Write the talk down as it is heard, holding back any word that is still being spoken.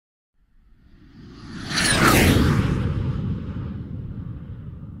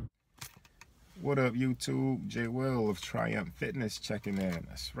What up, YouTube? J Will of Triumph Fitness checking in.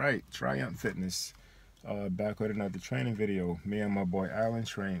 That's right, Triumph Fitness. Back with another training video. Me and my boy Alan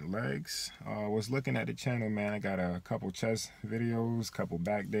train legs. Was looking at the channel, man. I got a couple chest videos, couple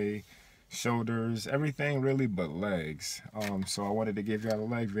back day, shoulders, everything really but legs. So I wanted to give y'all a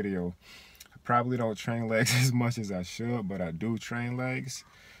leg video. I probably don't train legs as much as I should, but I do train legs.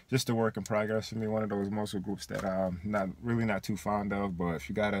 Just a work in progress for me. One of those muscle groups that I'm not too fond of. But if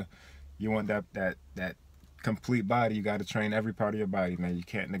you want that complete body, you got to train every part of your body, man. You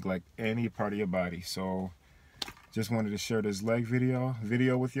can't neglect any part of your body. So just wanted to share this leg video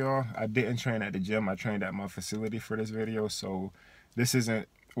with y'all. I didn't train at the gym. I trained at my facility for this video. So this isn't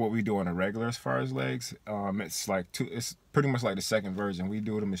what we do on a regular as far as legs. It's pretty much like the second version. We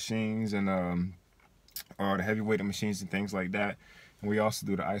do the machines and the heavyweight machines and things like that. And we also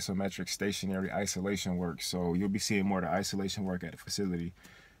do the isometric stationary isolation work. So you'll be seeing more of the isolation work at the facility,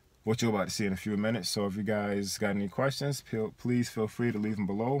 what you're about to see in a few minutes. So if you guys got any questions, please feel free to leave them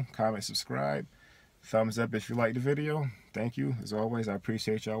below. Comment, subscribe, thumbs up if you like the video. Thank you. As always, I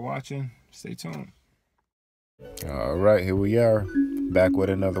appreciate y'all watching. Stay tuned. All right, here we are. Back with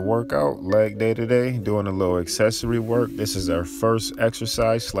another workout, leg day today, doing a little accessory work. This is our first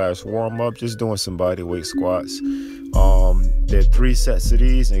exercise / warm up, just doing some body weight squats. Did 3 sets of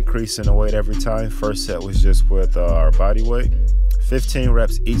these, increasing the weight every time. First set was just with our body weight, 15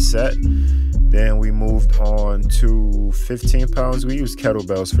 reps each set. Then we moved on to 15 pounds. We used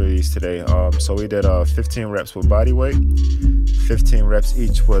kettlebells for these today. So we did 15 reps with body weight, 15 reps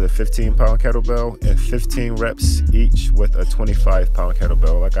each with a 15-pound kettlebell, and 15 reps each with a 25-pound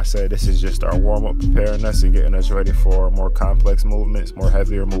kettlebell. Like I said, this is just our warm-up, preparing us and getting us ready for more complex movements, more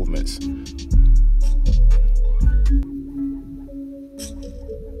heavier movements.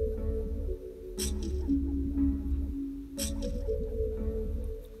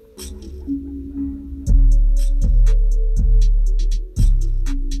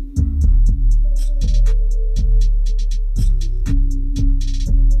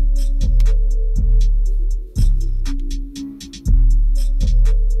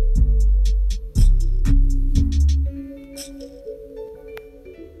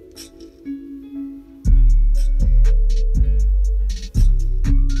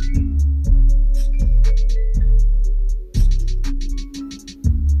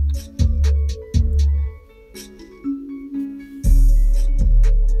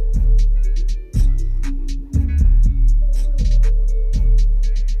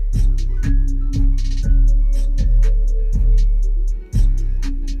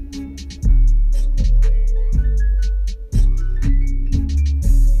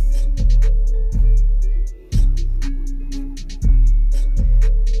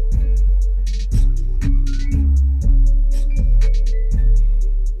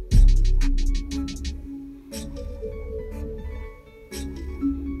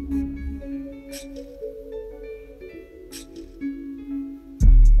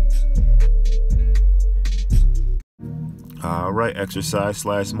 All right,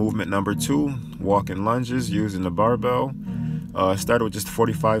 exercise / movement number 2, walking lunges using the barbell. Started with just a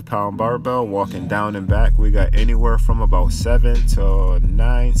 45-pound barbell, walking down and back. We got anywhere from about 7 to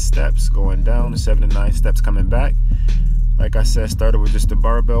 9 steps going down, 7 to 9 steps coming back. Like I said, started with just the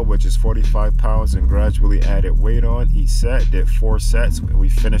barbell, which is 45 pounds, and gradually added weight on each set. Did 4 sets, and we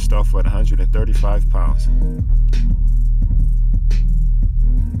finished off with 135 pounds.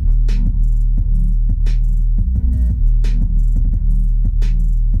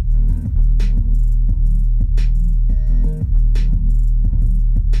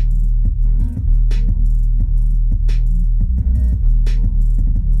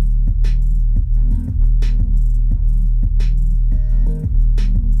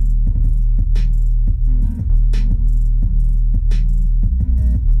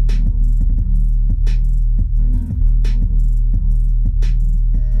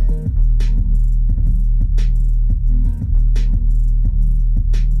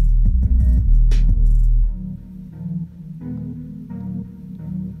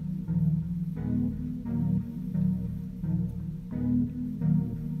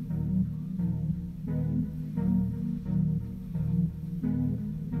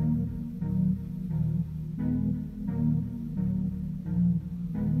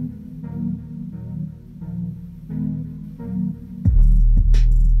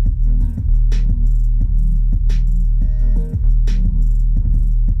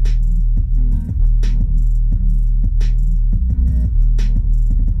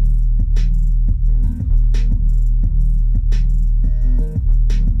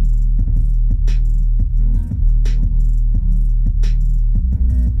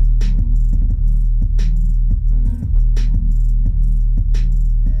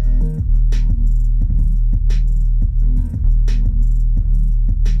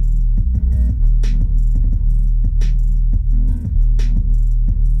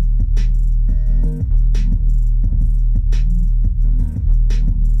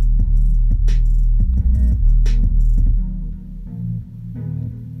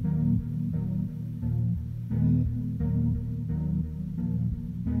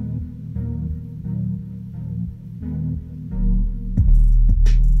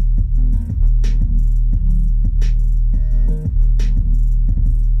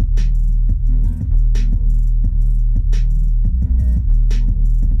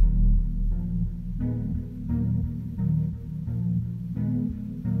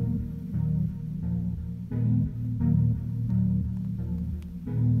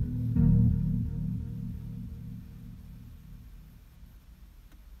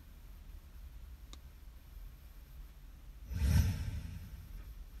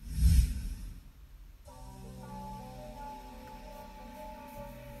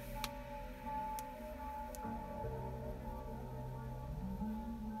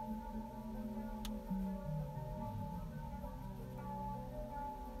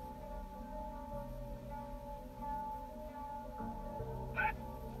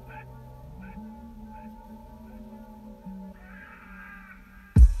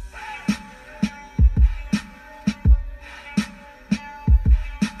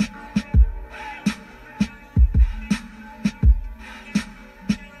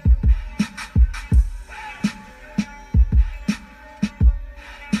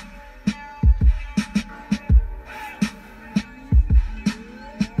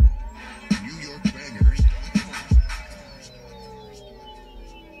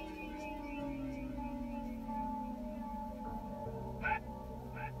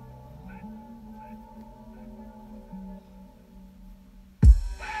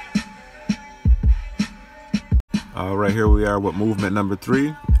 right, here we are with movement number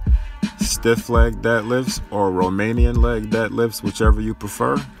 3. Stiff leg deadlifts or Romanian leg deadlifts, whichever you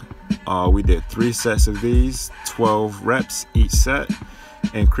prefer. We did 3 sets of these, 12 reps each set,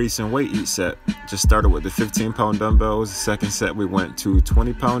 increasing weight each set. Just started with the 15-pound dumbbells. The second set we went to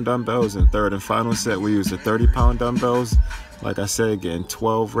 20-pound dumbbells, and third and final set we used the 30-pound dumbbells. Like I said, again,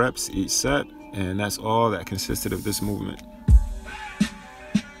 12 reps each set, and that's all that consisted of this movement.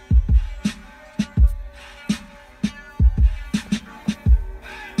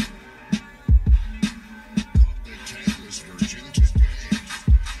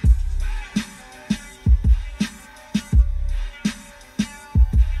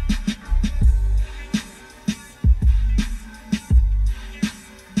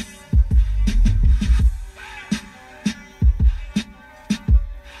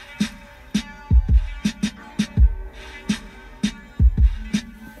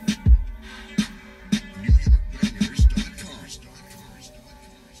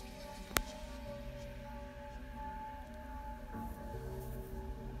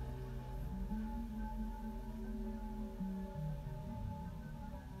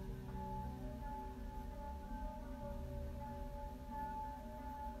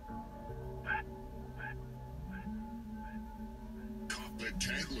 The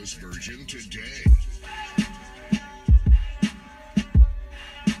tankless version today.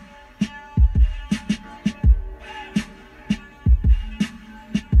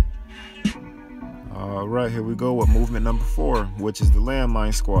 All right, here we go with movement number 4, which is the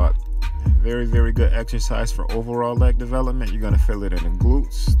landmine squat. Very, very good exercise for overall leg development. You're gonna feel it in the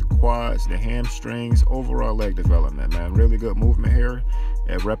glutes, the quads, the hamstrings, overall leg development, man. Really good movement here.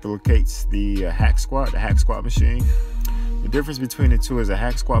 It replicates the hack squat machine. The difference between the two is a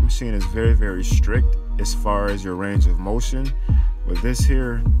hack squat machine is very, very strict as far as your range of motion. With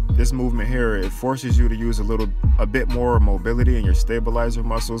this movement here, it forces you to use a bit more mobility in your stabilizer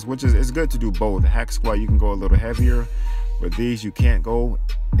muscles, which is, it's good to do both. The hack squat, you can go a little heavier. With these, you can't go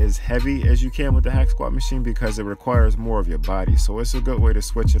as heavy as you can with the hack squat machine because it requires more of your body. So it's a good way to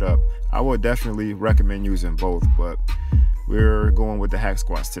switch it up. I would definitely recommend using both, but we're going with the hack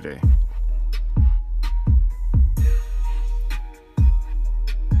squats today.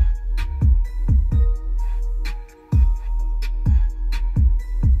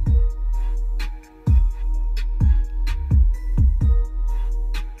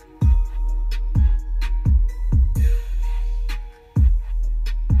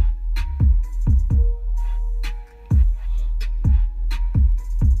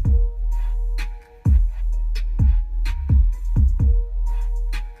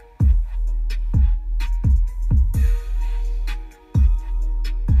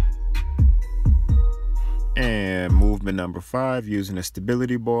 And movement number 5, using a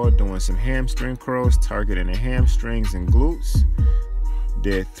stability ball, doing some hamstring curls, targeting the hamstrings and glutes.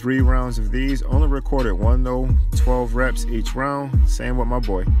 Did 3 rounds of these, only recorded 1 though, 12 reps each round, same with my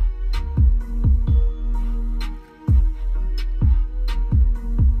boy.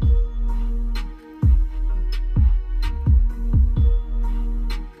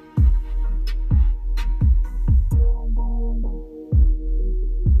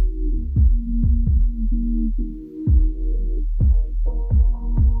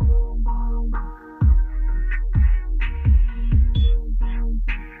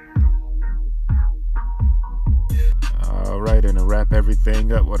 And to wrap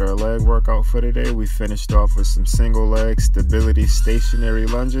everything up with our leg workout for today, we finished off with some single leg stability stationary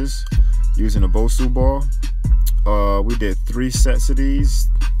lunges using a Bosu ball. We did 3 sets of these,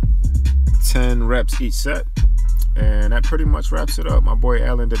 10 reps each set, and that pretty much wraps it up. My boy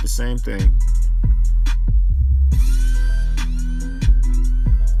Alan did the same thing.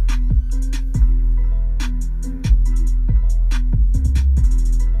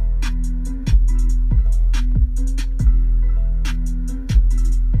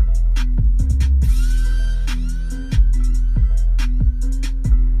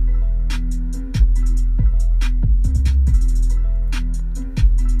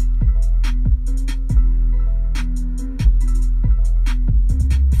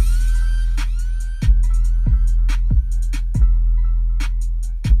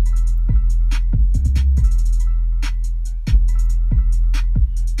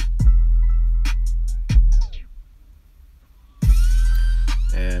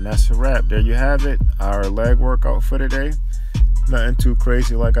 And that's a wrap. There you have it, our leg workout for today. Nothing too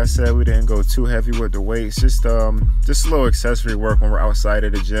crazy. Like I said, we didn't go too heavy with the weights. Just a little accessory work when we're outside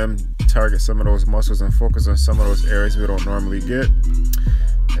of the gym. Target some of those muscles and focus on some of those areas we don't normally get.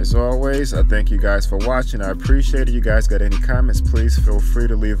 As always, I thank you guys for watching. I appreciate it. You guys got any comments, please feel free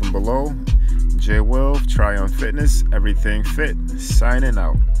to leave them below. J Will, Triumph Fitness, Everything Fit, signing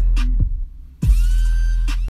out.